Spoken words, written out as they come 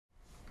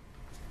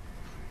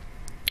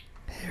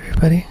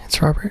everybody,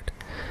 it's Robert.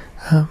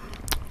 I'm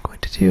going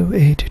to do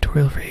a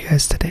tutorial for you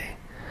guys today.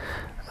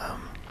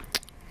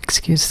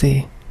 Excuse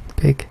the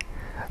big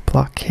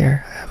block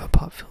here. I have a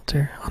pop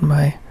filter on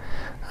my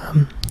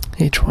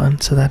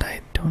H1 so that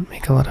I don't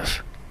make a lot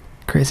of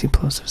crazy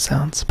plosive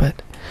sounds,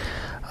 but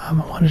I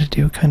wanted to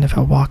do kind of a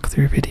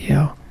walkthrough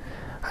video.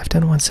 I've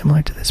done one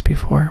similar to this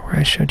before where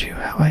I showed you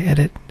how I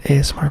edit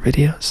ASMR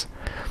videos,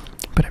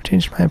 but I've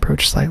changed my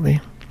approach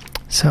slightly.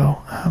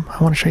 So I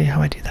want to show you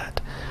how I do that.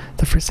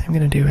 The first thing I'm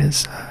going to do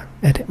is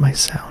edit my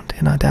sound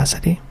in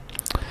Audacity,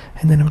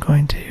 and then I'm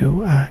going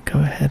to go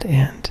ahead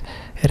and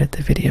edit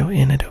the video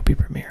in Adobe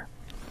Premiere.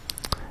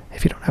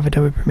 If you don't have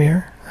Adobe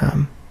Premiere,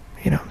 I'm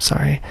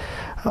sorry.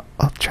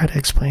 I'll try to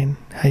explain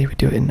how you would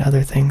do it in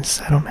other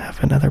things. I don't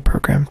have another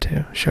program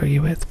to show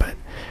you with, but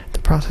the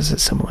process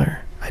is similar.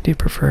 I do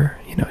prefer,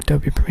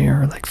 Adobe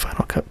Premiere or like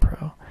Final Cut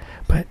Pro,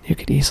 but you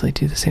could easily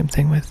do the same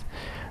thing with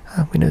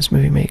Windows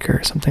Movie Maker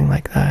or something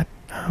like that.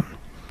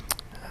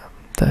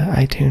 The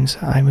iTunes,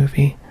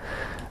 iMovie,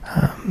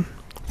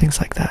 things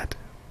like that.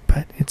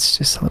 But it's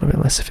just a little bit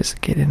less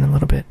sophisticated and a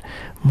little bit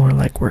more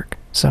like work.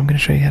 So I'm going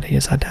to show you how to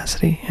use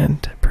Audacity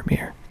and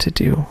Premiere to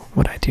do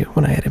what I do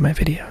when I edit my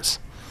videos.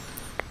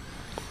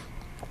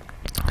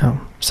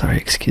 Oh, sorry,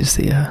 excuse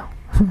the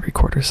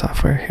recorder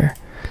software here.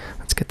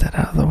 Let's get that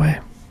out of the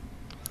way.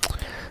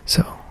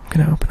 So I'm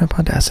going to open up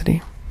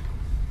Audacity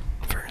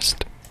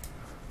first.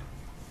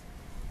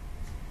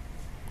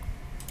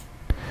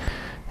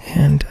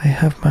 And I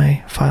have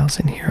my files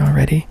in here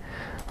already.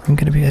 I'm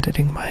going to be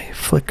editing my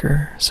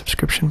Flickr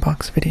subscription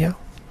box video.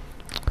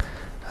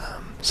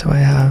 So I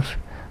have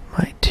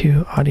my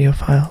 2 audio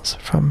files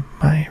from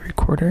my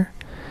recorder,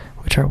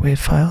 which are WAV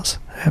files.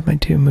 I have my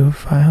 2 MOV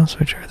files,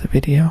 which are the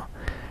video.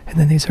 And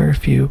then these are a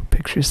few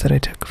pictures that I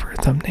took for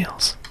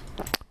thumbnails.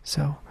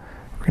 So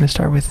we're going to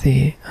start with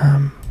the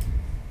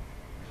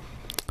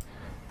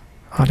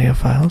audio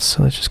files.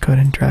 So let's just go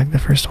ahead and drag the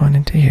first one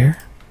into here.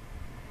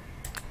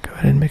 Go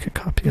ahead and make a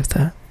copy of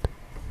that.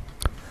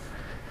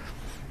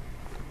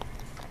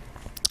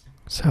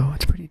 So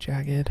it's pretty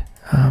jagged.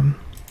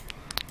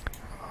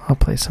 I'll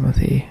play some of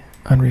the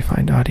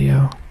unrefined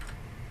audio.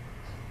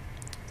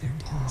 Their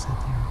candles that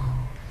they're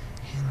all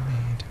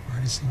handmade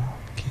artisan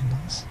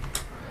candles.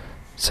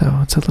 So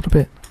it's a little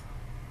bit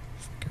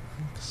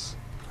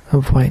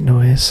of white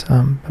noise.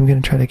 I'm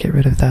going to try to get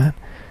rid of that.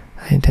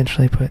 I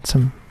intentionally put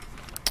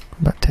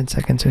about 10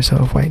 seconds or so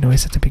of white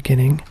noise at the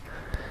beginning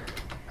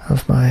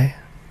of my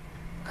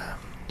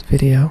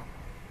video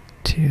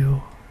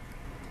to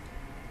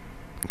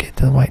get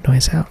the white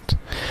noise out.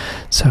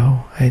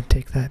 So I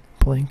take that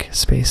blank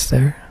space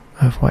there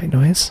of white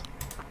noise.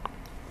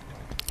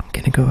 I'm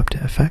going to go up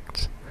to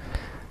Effects,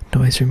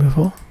 Noise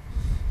Removal,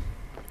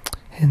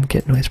 and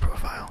Get Noise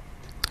Profile.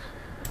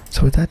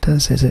 So what that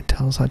does is it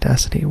tells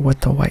Audacity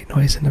what the white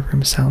noise in the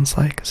room sounds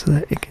like so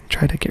that it can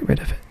try to get rid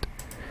of it.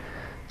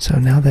 So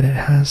now that it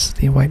has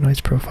the white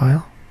noise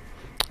profile,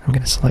 I'm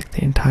going to select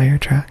the entire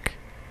track,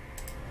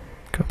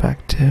 go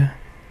back to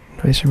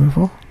Noise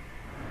Removal.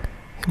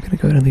 I'm going to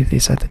go ahead and leave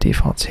these at the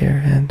defaults here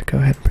and go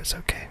ahead and press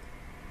OK.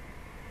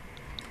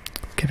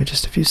 Give it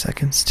just a few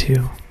seconds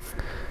to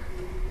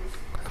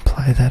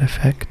apply that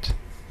effect.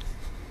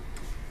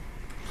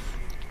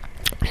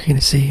 You're going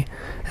to see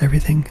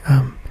everything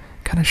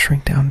kind of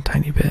shrink down a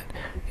tiny bit,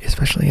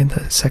 especially in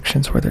the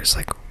sections where there's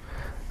like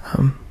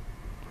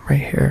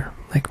right here,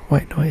 like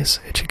white noise.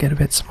 It should get a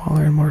bit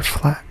smaller and more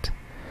flat.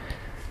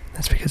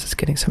 That's because it's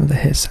getting some of the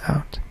hiss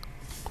out.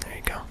 There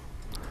you go.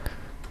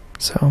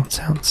 So it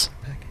sounds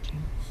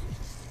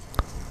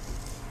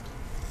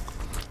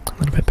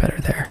a little bit better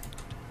there.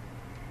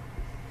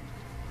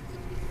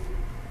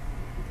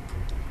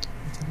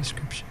 The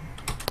description.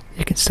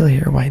 You can still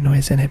hear white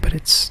noise in it, but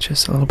it's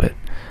just a little bit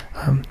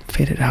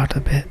faded out a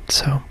bit,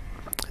 so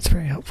it's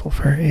very helpful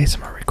for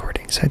ASMR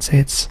recordings. I'd say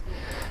it's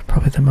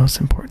probably the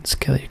most important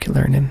skill you can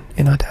learn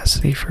in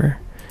Audacity for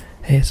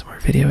ASMR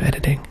video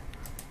editing.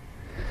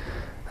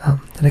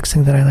 The next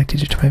thing that I like to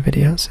do to my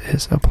videos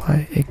is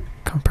apply a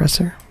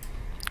compressor.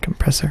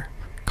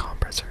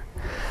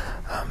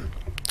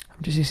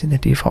 I'm just using the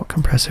default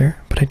compressor,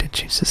 but I did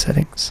change the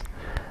settings.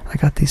 I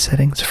got these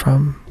settings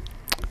from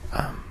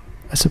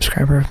a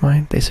subscriber of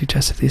mine. They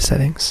suggested these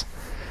settings.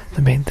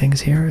 The main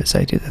things here is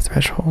I do the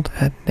threshold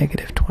at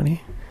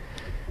 -20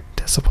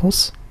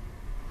 decibels,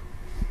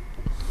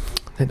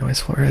 the noise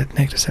floor at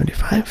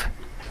 -75,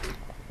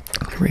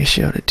 and the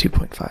ratio at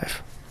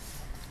 2.5.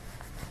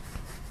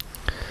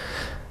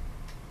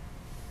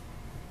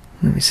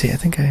 Let me see,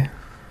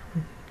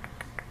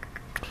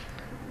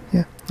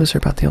 yeah, those are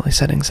about the only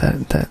settings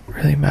that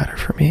really matter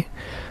for me.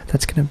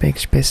 That's going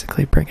to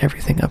basically bring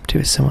everything up to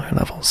a similar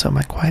level. So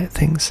my quiet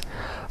things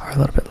are a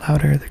little bit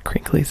louder, the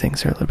crinkly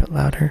things are a little bit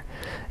louder,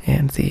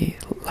 and the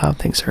loud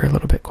things are a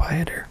little bit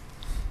quieter.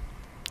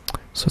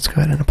 So let's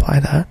go ahead and apply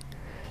that.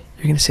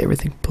 You're going to see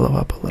everything blow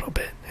up a little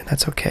bit, and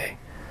that's okay.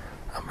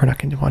 We're not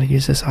going to want to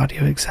use this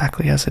audio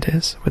exactly as it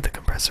is with the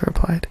compressor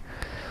applied.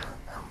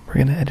 We're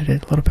going to edit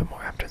it a little bit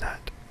more after that.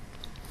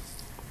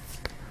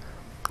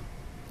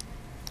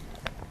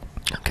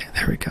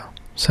 There we go.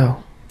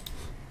 So,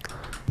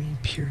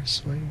 Pure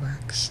soy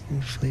wax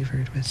and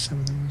flavored with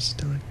some of the most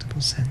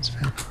delectable scents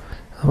found.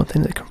 one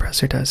thing the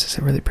compressor does is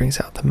it really brings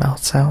out the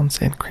mouth sounds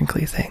and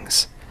crinkly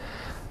things.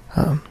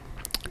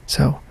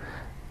 So,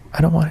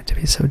 I don't want it to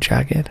be so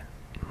jagged.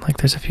 Like,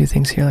 there's a few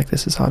things here, like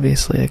this is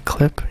obviously a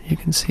clip. You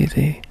can see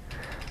the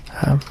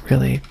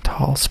really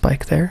tall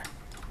spike there.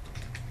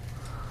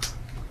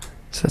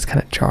 So that's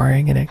kind of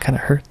jarring and it kind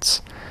of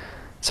hurts.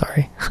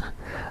 Sorry.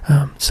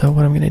 So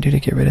what I'm going to do to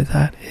get rid of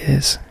that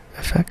is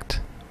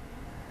Effect,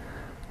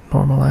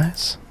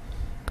 Normalize,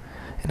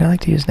 and I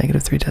like to use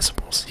 -3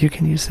 decibels. You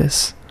can use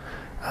this,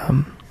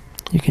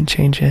 you can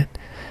change it,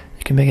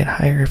 you can make it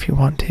higher if you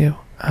want to.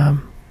 I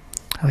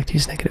like to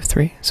use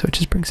 -3, so it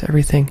just brings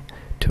everything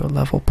to a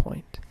level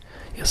point.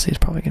 You'll see it's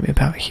probably going to be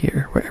about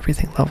here, where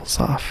everything levels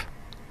off.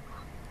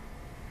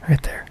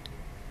 Right there.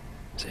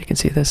 So you can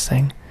see this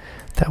thing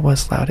that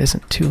was loud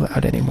isn't too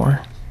loud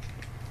anymore.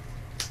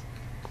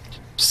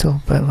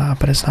 Still a bit loud,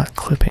 but it's not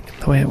clipping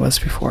the way it was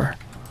before.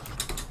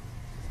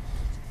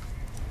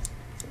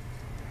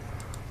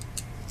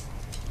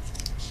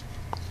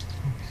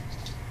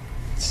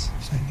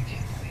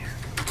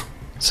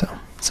 So,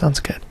 sounds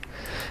good.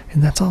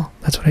 And that's all.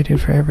 That's what I do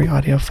for every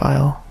audio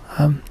file,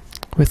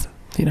 with,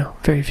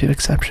 very few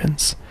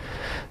exceptions.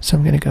 So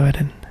I'm going to go ahead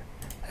and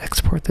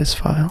export this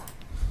file.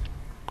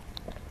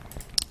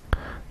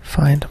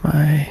 Find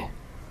my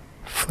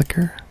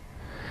Flickr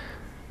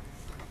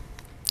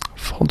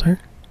folder.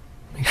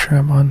 Make sure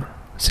I'm on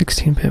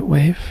 16-bit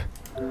wave.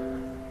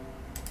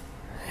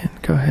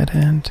 And go ahead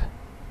and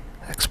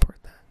export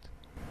that.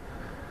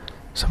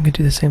 So I'm going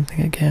to do the same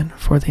thing again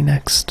for the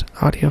next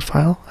audio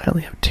file. I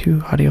only have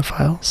 2 audio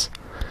files.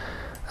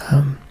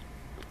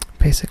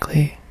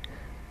 Basically,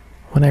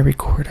 when I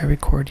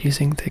record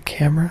using the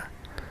camera,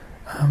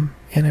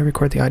 and I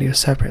record the audio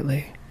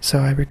separately. So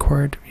I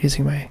record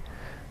using my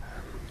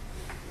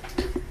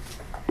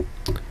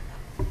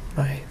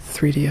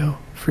 3DO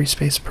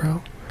FreeSpace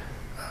Pro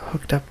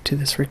hooked up to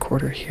this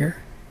recorder here,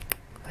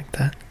 like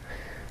that.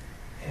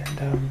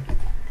 And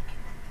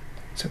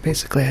so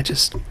basically I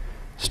just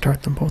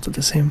start them both at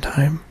the same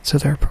time, so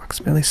they're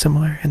approximately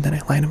similar, and then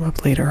I line them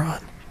up later on.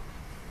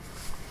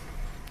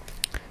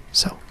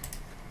 So,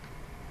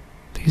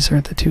 these are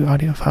the 2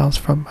 audio files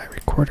from my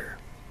recorder.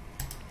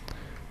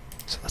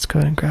 So let's go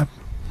ahead and grab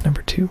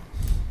number 2,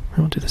 and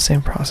we'll do the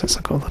same process.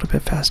 I'll go a little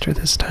bit faster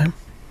this time.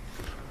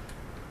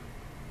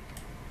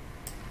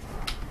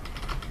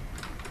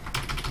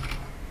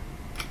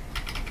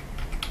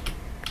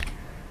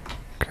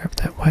 Grab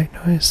that white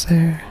noise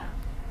there.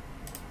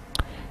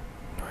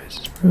 Noise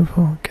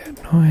removal,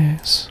 get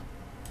noise.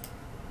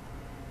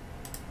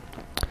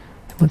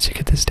 And once you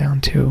get this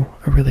down to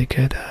a really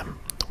good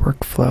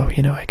workflow,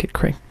 I could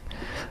crank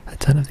a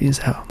ton of these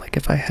out. Like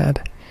if I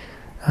had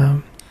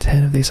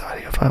 10 of these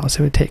audio files,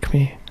 it would take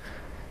me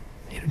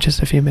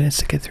just a few minutes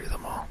to get through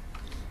them all.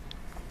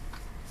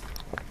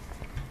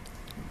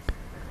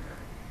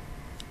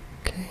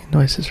 Okay,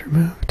 noise is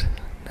removed.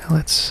 Now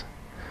let's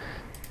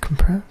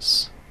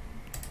compress.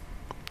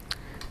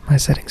 My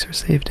settings are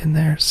saved in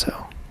there,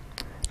 so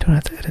don't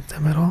have to edit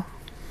them at all.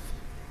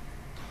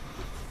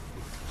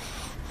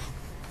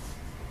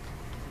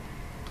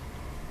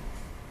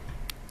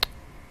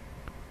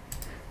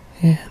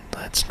 And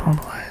let's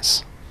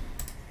normalize.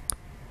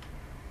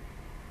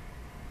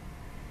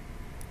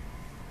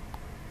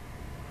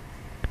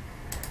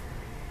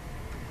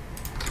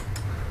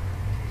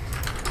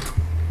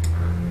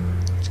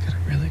 It's got a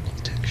really cool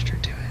texture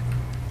to it.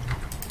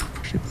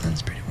 Actually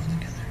blends pretty well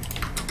together.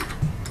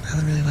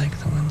 I really like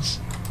the ones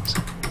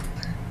so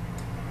there.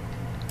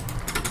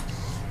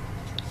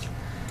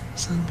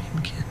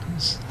 Sunbeam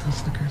candles, the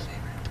Flickr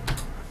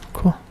favorite.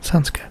 Cool,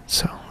 sounds good.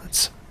 So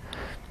let's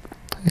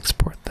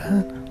export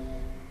that.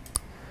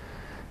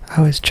 I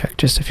always check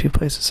just a few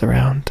places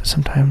around.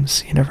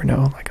 Sometimes you never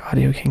know, like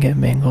audio can get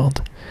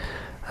mangled.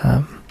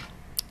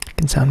 It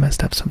can sound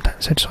messed up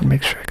sometimes. I just want to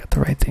make sure I got the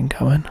right thing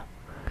going.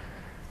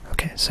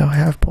 Okay, so I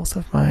have both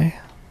of my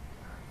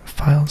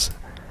files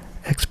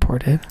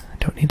exported. I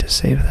don't need to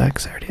save that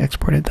because I already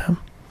exported them.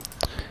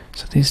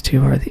 So these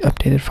 2 are the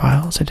updated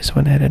files. I just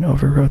went ahead and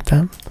overwrote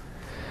them.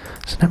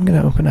 So now I'm going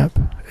to open up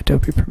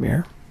Adobe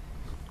Premiere.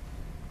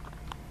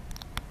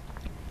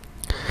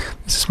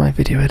 This is my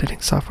video editing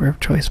software of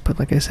choice, but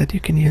like I said, you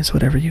can use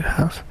whatever you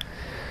have.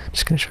 I'm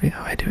just going to show you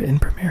how I do it in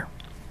Premiere.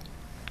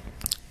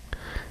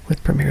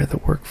 With Premiere, the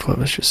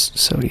workflow is just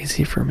so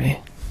easy for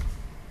me.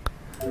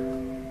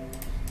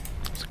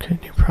 Let's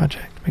create a new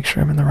project. Make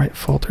sure I'm in the right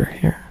folder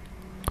here.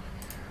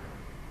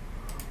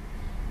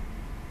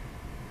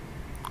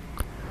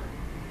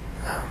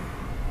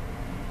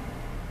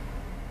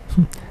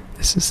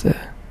 This is the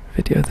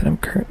video that I'm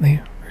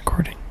currently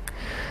recording.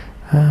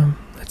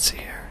 Let's see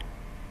here.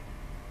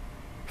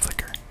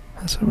 Flickr.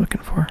 That's what I'm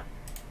looking for.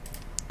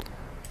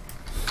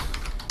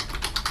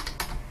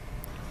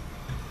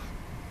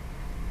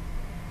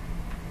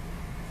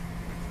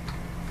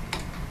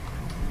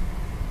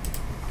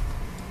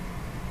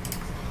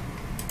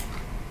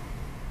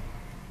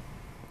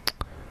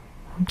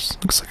 Oops,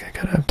 looks like I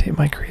gotta update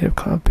my Creative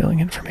Cloud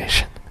billing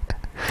information.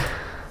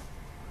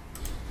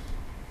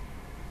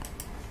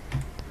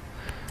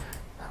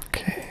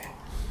 Okay.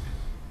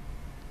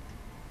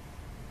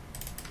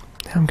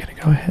 Now I'm gonna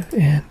go ahead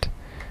and,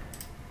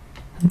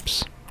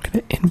 oops, I'm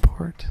gonna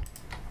import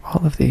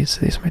all of these.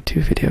 So these are my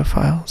 2 video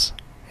files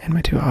and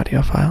my 2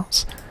 audio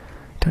files.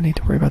 Don't need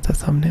to worry about the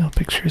thumbnail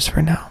pictures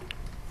for now.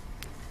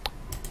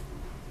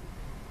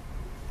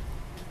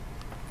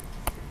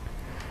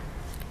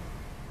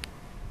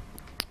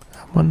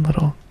 One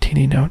little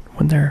teeny note: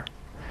 when they're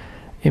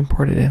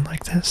imported in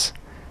like this,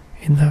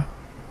 in the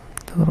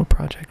little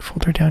project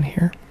folder down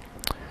here,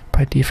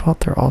 by default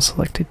they're all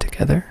selected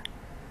together.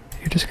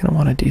 You're just going to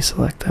want to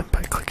deselect them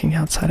by clicking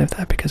outside of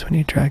that, because when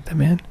you drag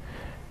them in,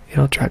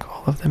 it'll drag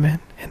all of them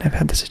in. And I've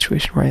had the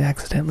situation where I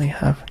accidentally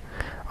have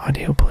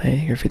audio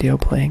playing or video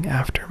playing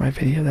after my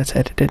video that's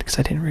edited, because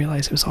I didn't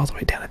realize it was all the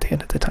way down at the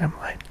end of the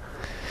timeline.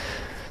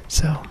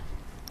 So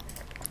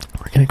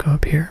we're going to go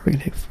up here, we're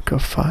going to go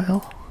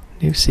File,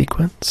 New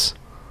Sequence,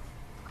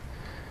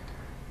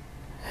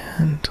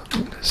 and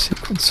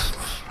sequence,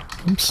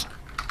 oops,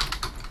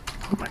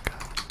 oh my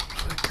god,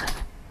 flicker.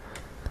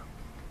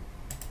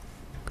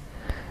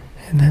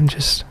 And then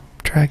just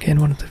drag in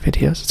one of the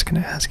videos. It's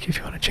going to ask you if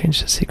you want to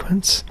change the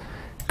sequence.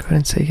 Go ahead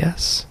and say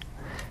yes.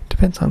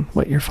 Depends on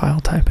what your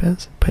file type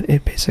is, but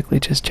it basically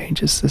just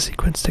changes the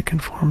sequence to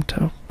conform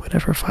to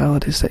whatever file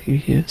it is that you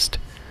used.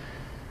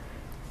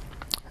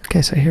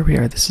 Okay, so here we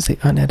are. This is the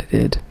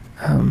unedited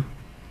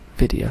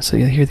video. So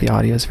you'll hear the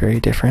audio is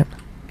very different.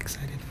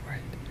 Excited for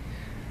it.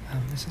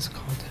 This is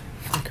called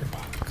Flicker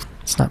Pop.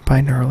 It's not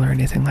binaural or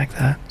anything like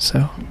that.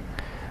 So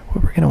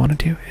what we're going to want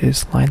to do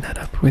is line that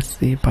up with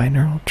the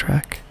binaural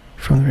track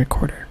from the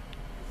recorder.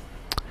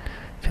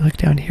 If you look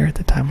down here at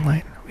the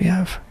timeline, we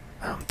have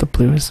the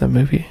blue is the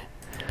movie,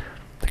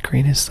 the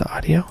green is the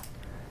audio.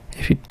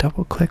 If you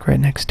double click right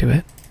next to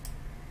it,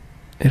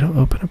 it'll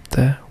open up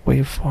the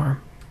waveform.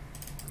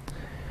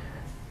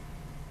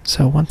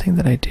 So one thing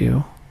that I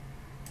do,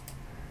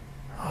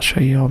 I'll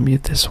show you, I'll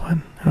mute this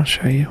one, and I'll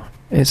show you,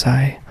 is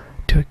I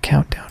do a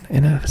countdown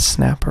in a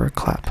snap or a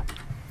clap.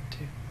 2,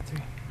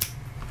 3.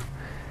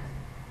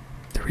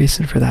 The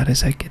reason for that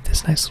is I get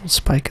this nice little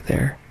spike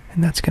there,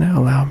 and that's going to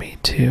allow me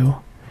to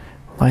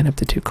line up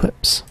the 2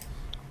 clips.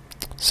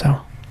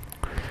 So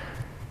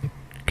I'm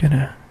going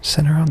to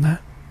center on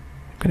that.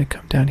 I'm going to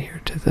come down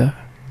here to the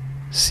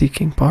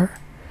seeking bar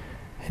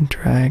and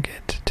drag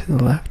it to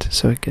the left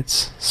so it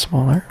gets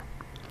smaller.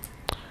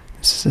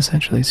 This is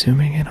essentially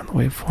zooming in on the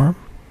waveform.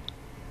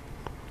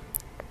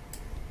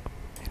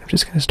 And I'm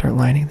just going to start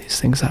lining these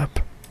things up.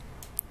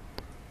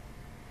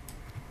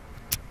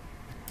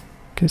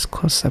 Get as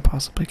close as I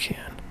possibly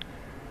can.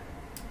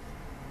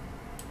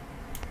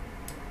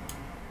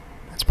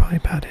 That's probably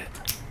about it.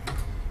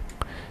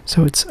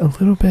 So it's a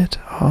little bit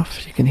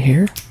off, you can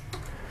hear,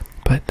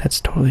 but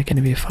that's totally going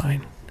to be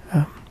fine.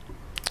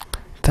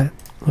 That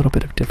little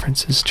bit of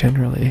difference is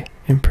generally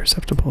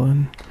imperceptible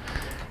in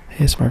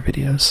ASMR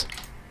videos.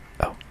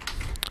 Oh,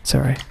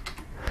 sorry.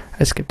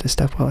 I skipped a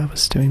step while I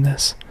was doing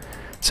this.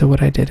 So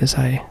what I did is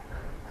let's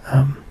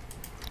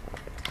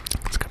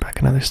go back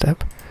another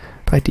step.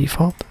 By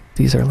default,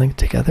 these are linked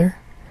together.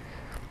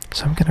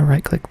 So I'm going to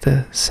right click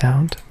the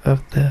sound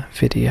of the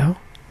video.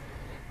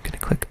 I'm going to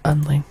click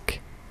unlink.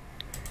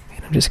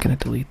 I'm just going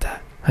to delete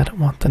that. I don't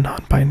want the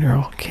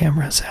non-binaural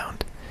camera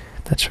sound.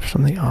 That's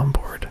from the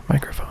onboard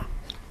microphone.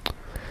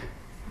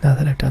 Now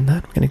that I've done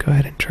that, I'm going to go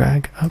ahead and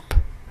drag up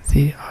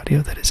the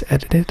audio that is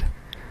edited.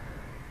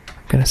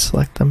 I'm going to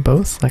select them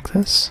both like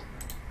this.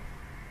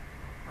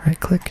 Right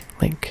click,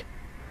 link.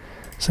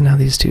 So now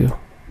these 2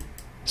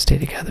 stay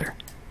together.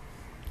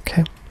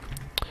 Okay.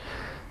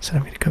 So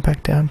I'm going to go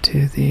back down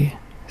to the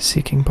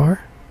seeking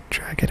bar,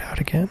 drag it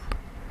out again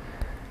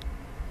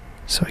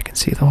so I can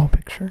see the whole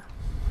picture.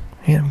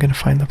 And I'm going to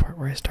find the part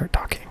where I start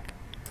talking.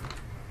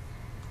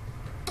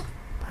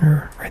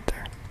 Right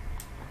there.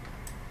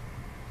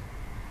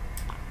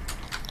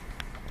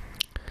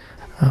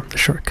 The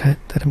shortcut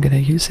that I'm going to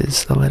use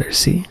is the letter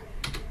C.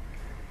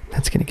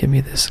 That's going to give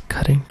me this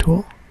cutting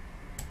tool.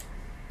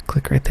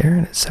 Click right there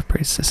and it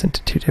separates this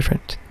into 2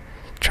 different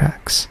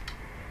tracks.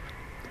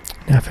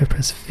 Now if I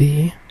press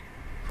V,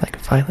 like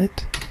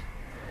violet,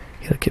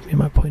 it'll give me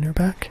my pointer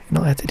back, and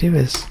all I have to do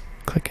is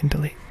click and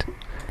delete.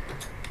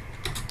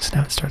 So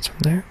now it starts from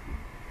there.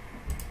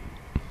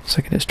 So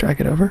I can just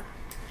drag it over.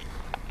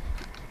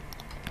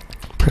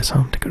 Press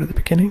home to go to the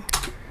beginning.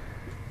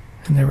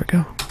 And there we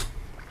go.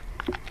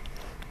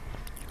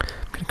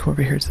 I'm going to come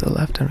over here to the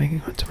left and I'm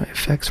going to go to my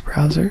effects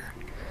browser.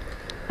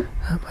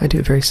 I do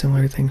a very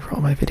similar thing for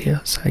all my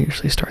videos. I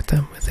usually start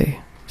them with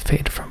a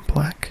fade from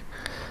black.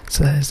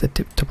 So that is the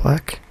dip to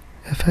black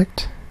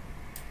effect.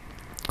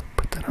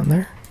 Put that on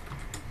there.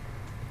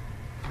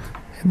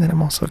 And then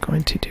I'm also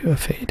going to do a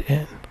fade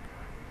in.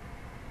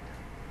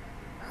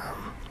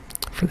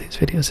 For these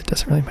videos, it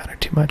doesn't really matter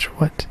too much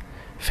what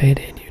fade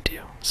in you do.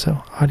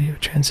 So audio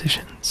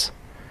transitions,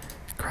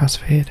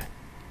 crossfade,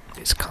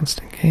 use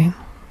constant gain.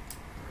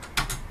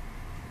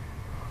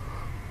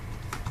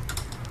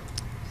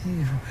 Hey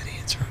everybody,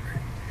 it's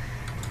Robert.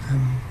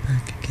 I'm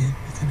back again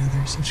with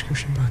another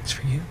subscription box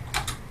for you.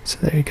 So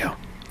there you go.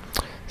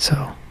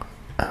 So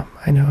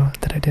I know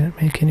that I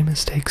didn't make any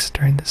mistakes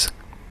during this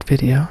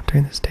video,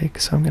 during this take,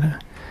 so I'm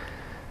gonna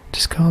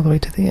just go all the way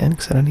to the end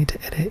because I don't need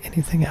to edit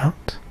anything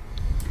out.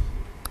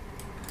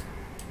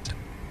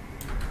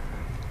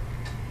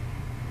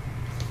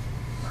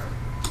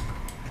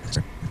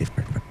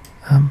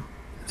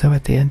 Though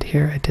at the end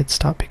here I did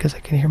stop because I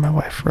can hear my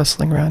wife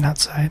rustling around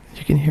outside.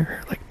 You can hear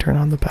her like turn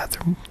on the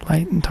bathroom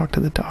light and talk to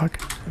the dog.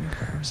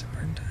 24 hours of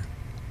burn time.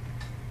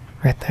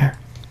 Right there.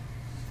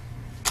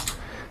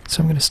 So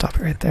I'm going to stop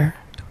it right there.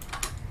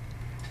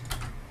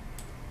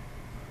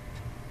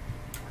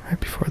 Right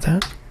before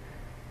that.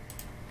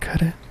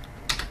 Cut it.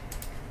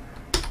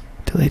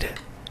 Delete it.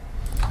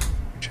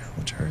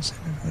 Travel jars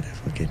and a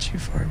motive will get you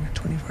far with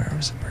 24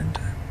 hours of burn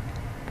time.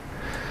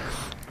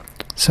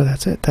 So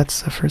that's it.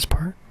 That's the first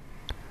part.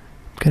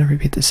 I'm going to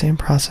repeat the same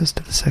process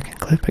to the second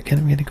clip. Again,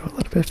 I'm going to go a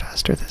little bit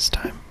faster this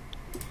time.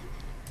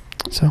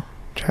 So,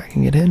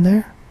 dragging it in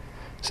there.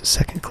 It's the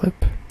second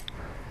clip.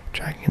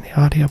 Dragging in the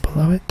audio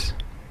below it.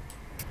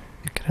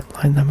 You're going to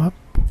line them up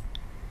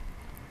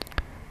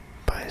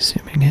by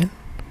zooming in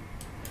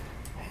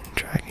and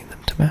dragging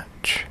them to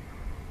match.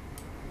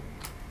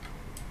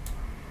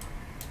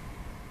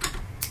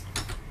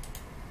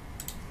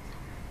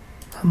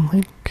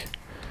 Unlink,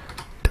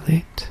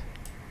 delete,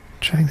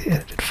 drag the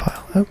edited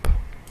file up,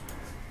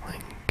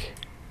 link.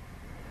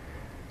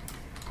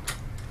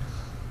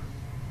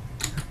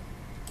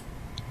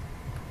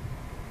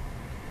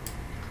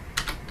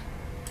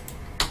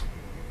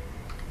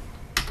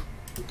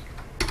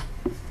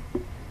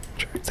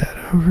 Drag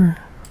that over.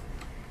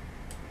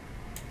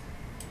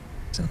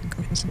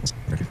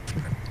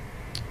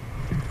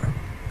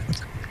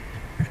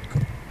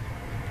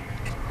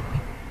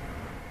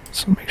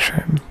 So make sure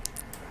I'm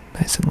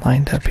nice and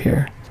lined up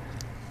here.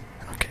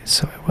 Okay,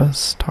 so I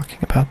was talking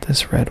about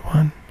this red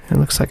one. It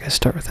looks like I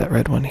start with that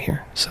red one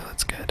here, so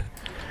that's good.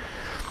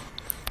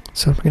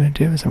 So what I'm going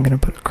to do is I'm going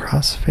to put a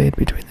crossfade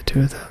between the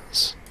two of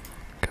those.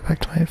 Go back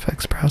to my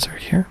effects browser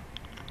here.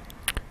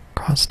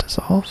 Cross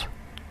dissolve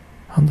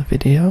on the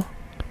video.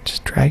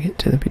 Just drag it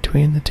to the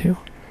between the two.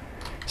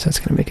 So that's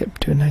going to make it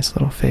do a nice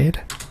little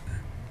fade.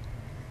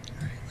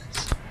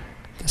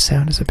 The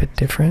sound is a bit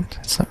different.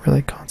 It's not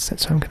really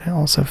constant, so I'm going to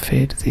also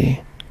fade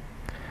the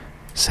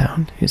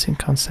sound using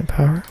constant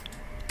power.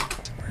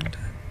 Alright,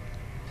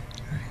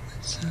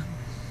 let's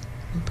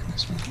open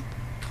this one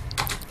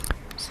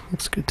up. So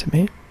looks good to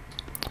me.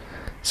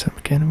 So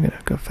again, I'm going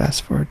to go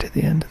fast forward to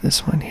the end of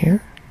this one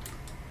here.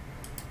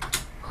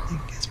 Thank you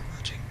guys for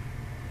watching.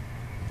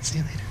 See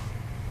you later.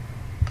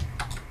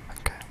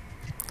 Okay.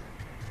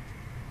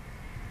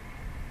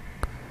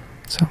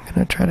 So I'm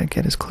going to try to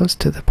get as close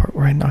to the part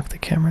where I knock the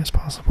camera as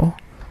possible.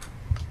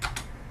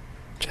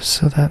 Just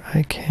so that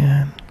I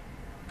can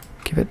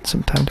give it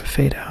some time to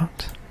fade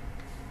out.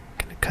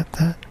 I'm going to cut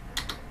that,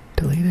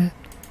 delete it.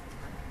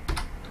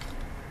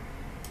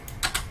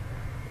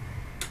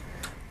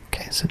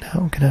 Okay, so now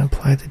I'm going to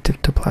apply the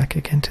dip to black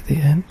again to the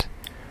end.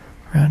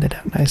 Round it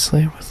out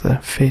nicely with the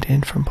fade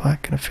in from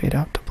black and a fade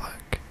out to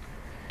black.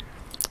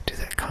 Do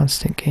that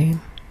constant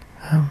gain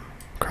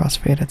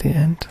crossfade at the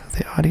end of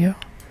the audio.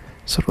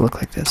 So it'll look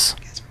like this.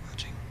 Thank you guys for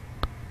watching.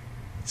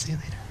 See you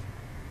later.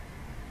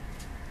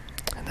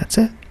 And that's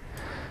it.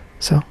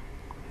 So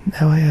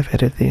now I have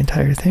edited the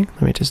entire thing.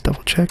 Let me just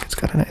double check. It's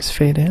got a nice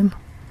fade in.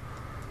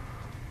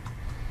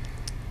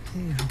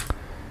 Hey,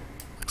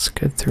 Looks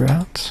good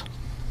throughout.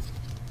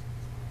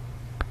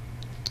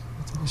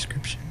 with the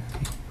description.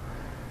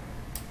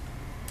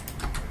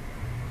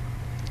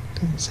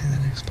 Doesn't say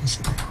that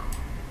explicitly.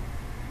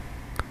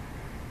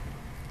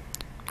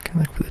 Can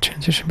look for the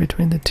transition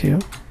between the two.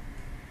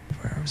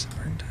 4 hours of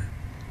burn time.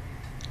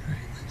 Alright,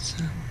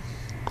 let's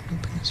open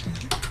this one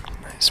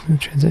up. Nice smooth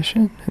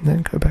transition, and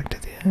then go back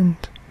to the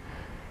end.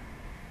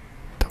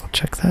 Double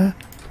check that.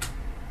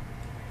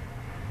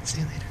 See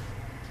you later.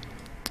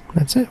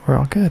 That's it. We're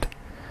all good.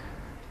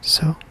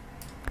 So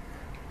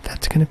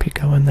that's gonna be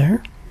going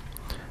there.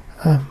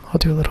 I'll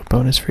do a little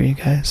bonus for you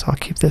guys. I'll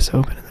keep this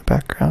open in the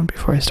background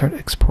before I start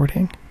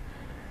exporting.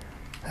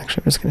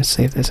 Actually, I'm just gonna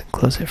save this and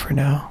close it for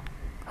now.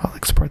 I'll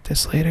export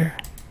this later.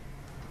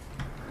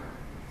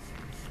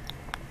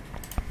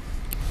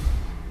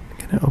 I'm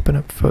gonna open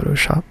up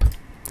Photoshop,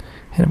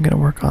 and I'm gonna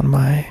work on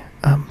my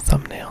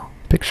thumbnail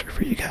picture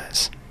for you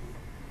guys.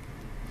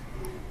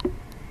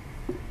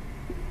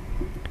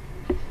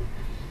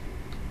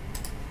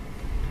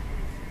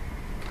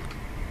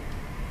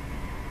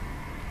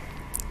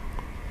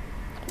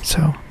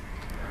 So, I'm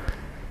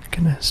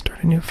gonna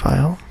start a new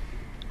file.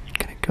 I'm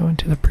gonna go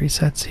into the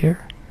presets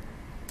here,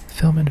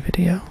 film and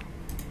video.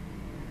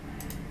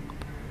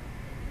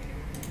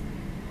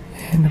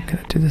 And I'm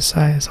gonna do the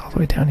size all the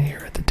way down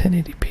here at the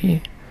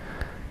 1080p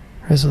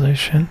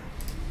resolution.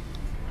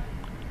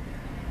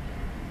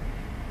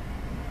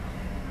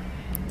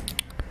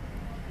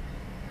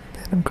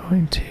 Then I'm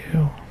going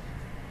to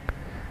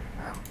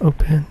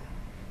open.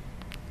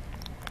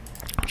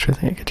 I'm sure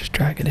I could just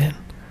drag it in.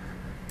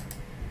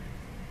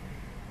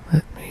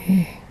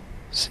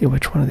 see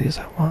which one of these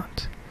I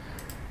want.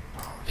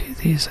 I'll view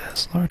these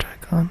as large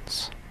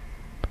icons.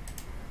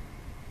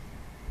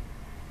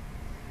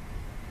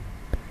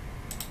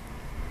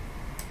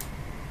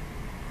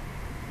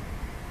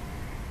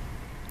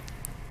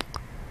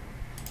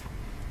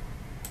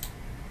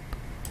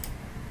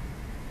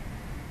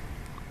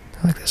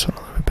 I like this one a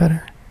little bit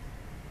better.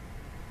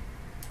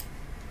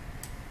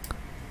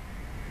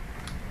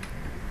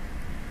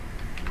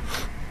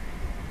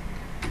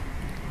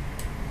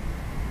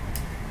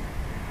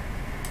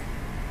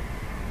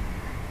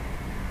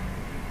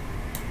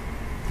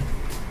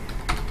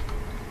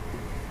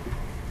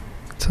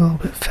 It's a little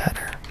bit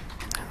fatter.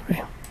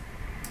 Anyway.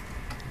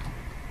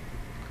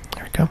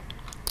 There we go.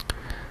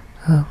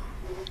 And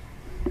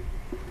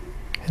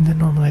then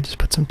normally I just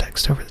put some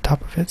text over the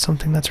top of it,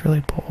 something that's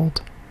really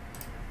bold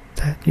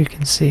that you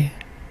can see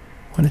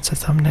when it's a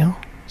thumbnail.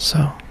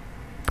 So,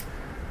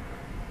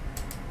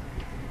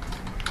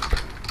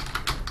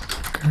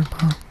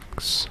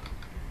 box.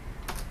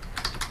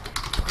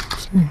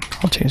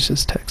 I'll change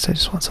this text. I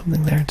just want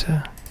something there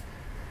to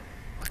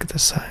look at the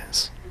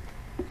size.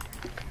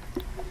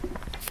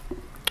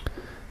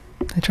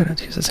 I try not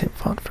to use the same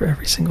font for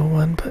every single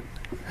one, but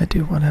I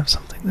do want to have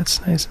something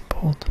that's nice and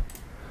bold.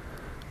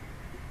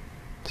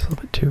 It's a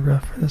little bit too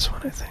rough for this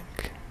one, I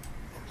think.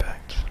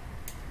 Impact.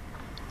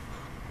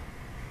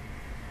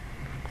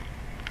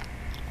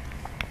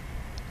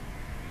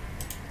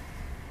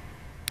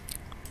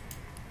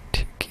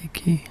 Too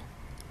geeky.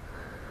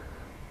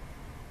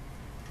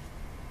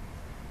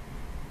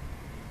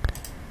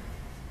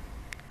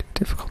 Too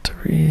difficult to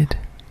read.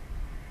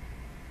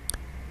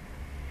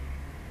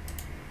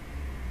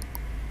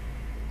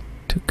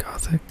 Too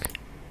gothic.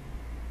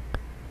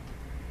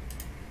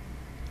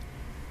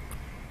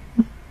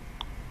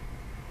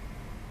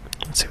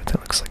 Let's see what that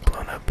looks like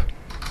blown up.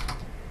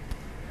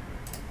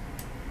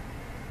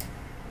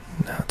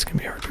 No, it's gonna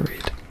be hard to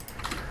read.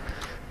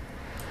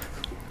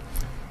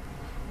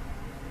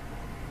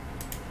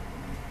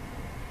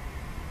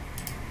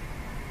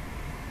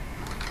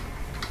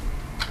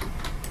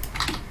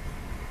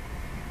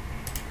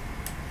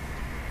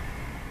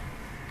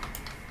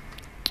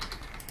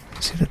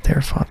 See that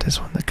their font is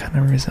one that kind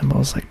of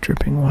resembles like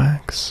dripping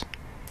wax.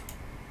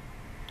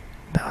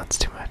 No, it's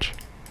too much.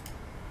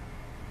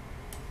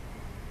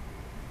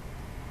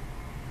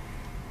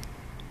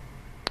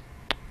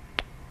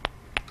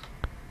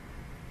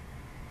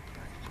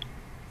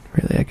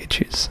 Really, I could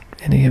choose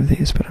any of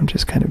these, but I'm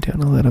just kind of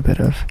doing a little bit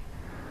of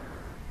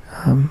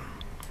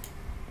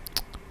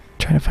trying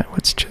to find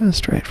what's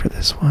just right for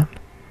this one.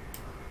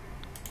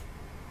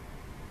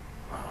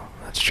 Oh,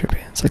 that's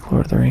trippy. It's like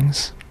Lord of the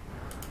Rings.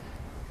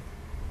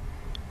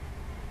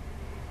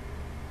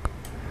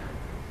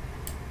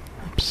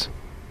 Oops.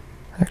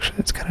 Actually,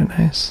 that's kind of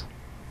nice.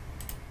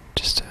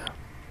 Just a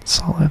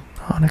solid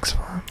onyx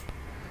font.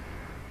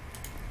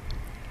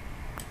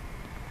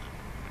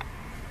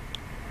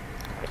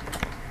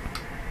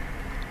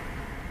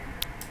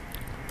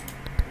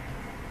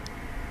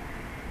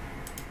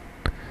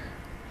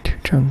 Too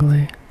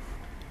jungly.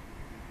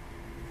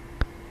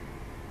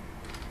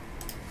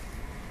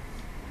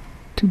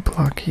 Too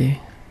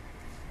blocky.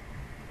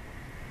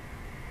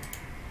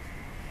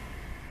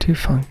 Too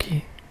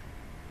funky.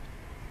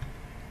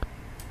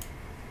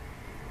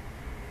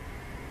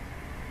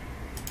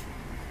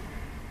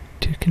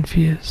 Too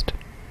confused.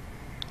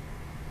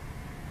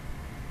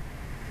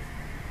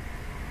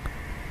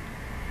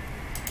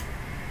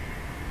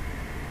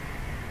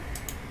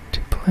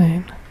 Too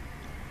plain.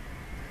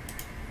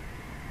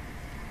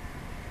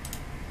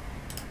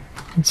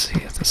 Let's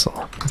see if this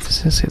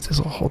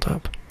will hold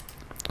up.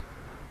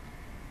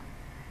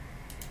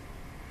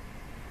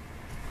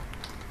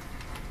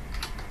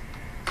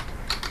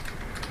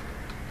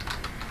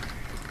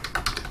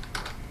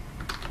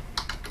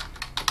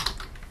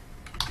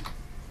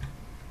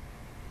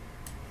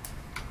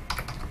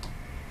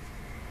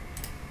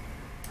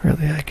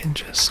 Really, I can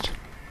just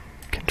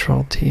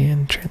Control T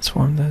and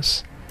transform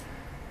this,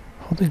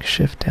 holding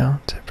Shift down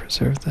to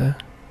preserve the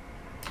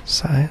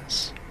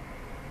size.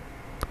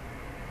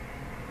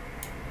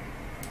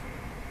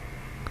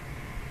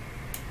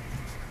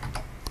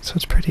 So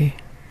it's pretty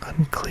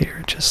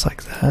unclear, just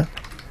like that.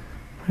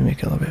 Let me make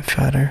it a little bit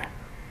fatter.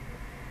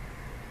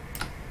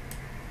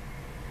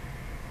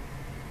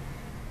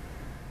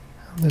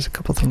 There's a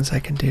couple things I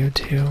can do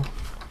to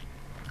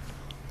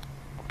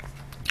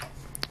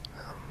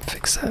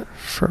fix that.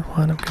 For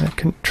one, I'm going to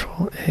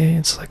Control A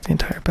and select the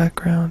entire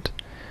background.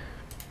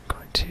 I'm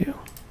going to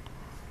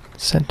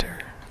center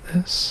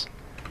this.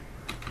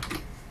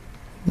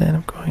 Then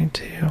I'm going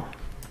to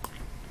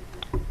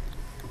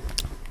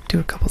do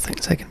a couple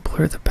things. I can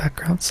blur the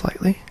background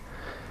slightly.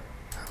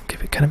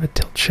 Give it kind of a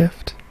tilt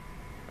shift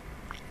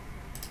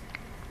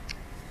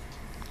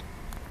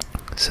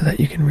so that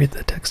you can read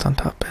the text on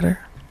top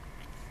better.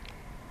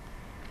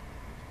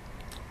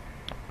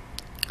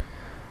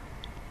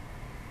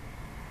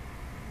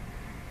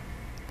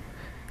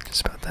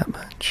 Just about that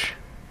much.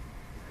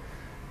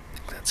 I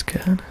think that's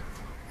good.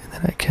 And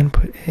then I can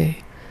put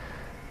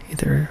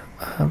either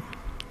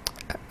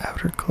outer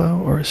outer glow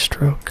or a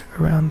stroke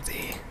around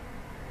the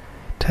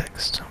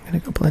text. I'm going to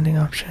go blending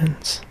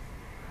options.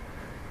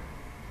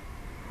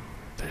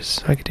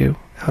 So I could do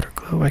outer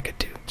glow, I could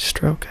do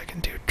stroke, I can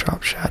do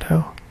drop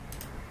shadow.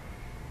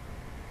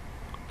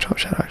 Drop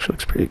shadow actually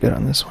looks pretty good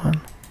on this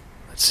one.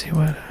 Let's see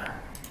what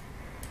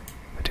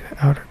I do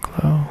outer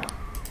glow.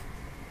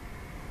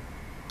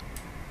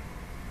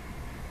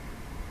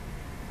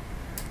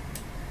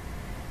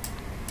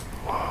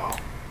 Whoa.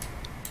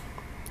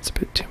 It's a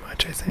bit too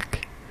much, I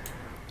think.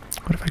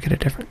 What if I get a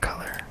different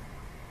color?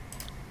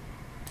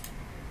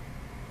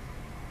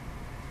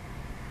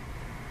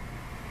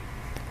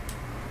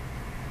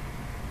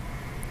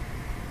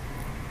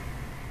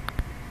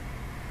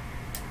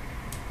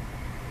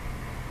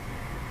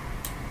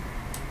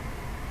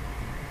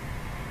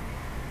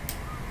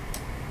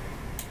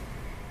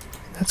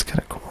 That's kind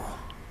of cool.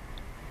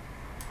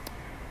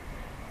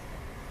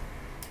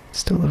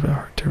 Still a little bit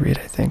hard to read,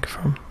 I think,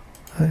 from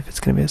if it's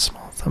going to be a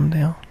small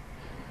thumbnail.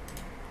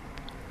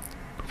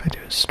 If I do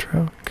a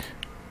stroke,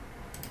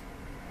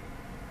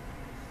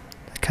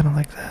 I kind of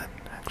like that,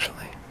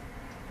 actually.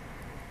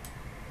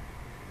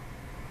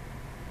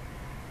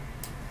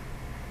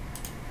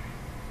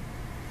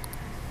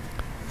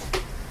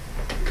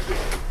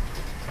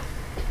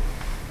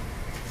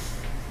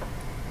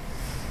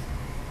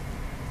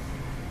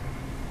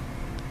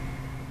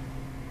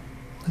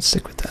 Let's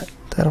stick with that.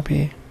 That'll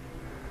be,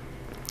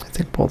 I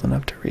think, bold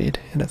enough to read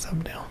in a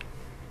thumbnail.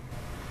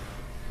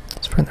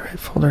 Let's put in the right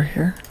folder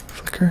here.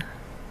 Flickr.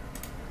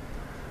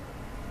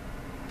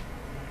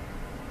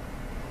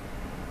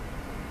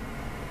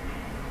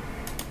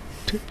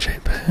 Do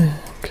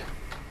JPEG.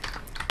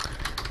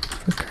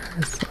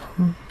 Flickr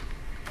thumbnail.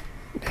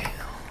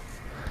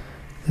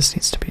 This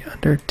needs to be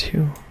under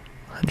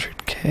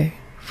 200K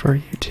for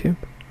YouTube.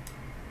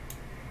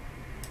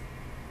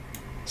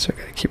 So I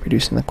gotta keep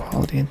reducing the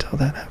quality until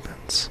that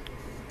happens.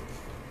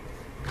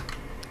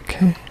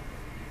 Okay.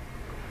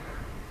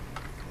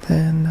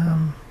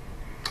 Then,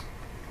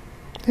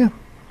 yeah,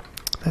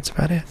 that's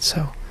about it.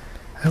 So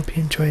I hope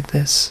you enjoyed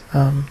this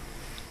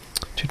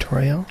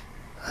tutorial.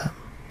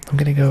 I'm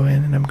gonna go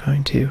in and I'm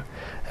going to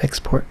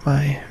export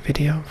my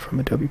video from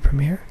Adobe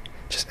Premiere.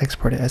 Just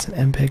export it as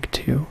an MPEG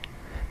 2. I'm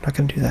not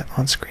gonna do that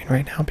on screen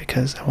right now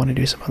because I want to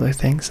do some other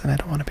things and I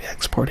don't want to be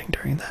exporting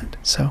during that.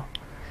 So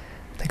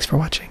thanks for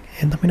watching,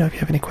 and let me know if you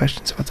have any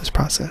questions about this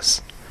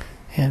process,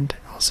 and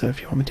also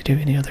if you want me to do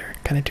any other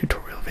kind of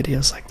tutorial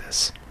videos like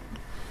this.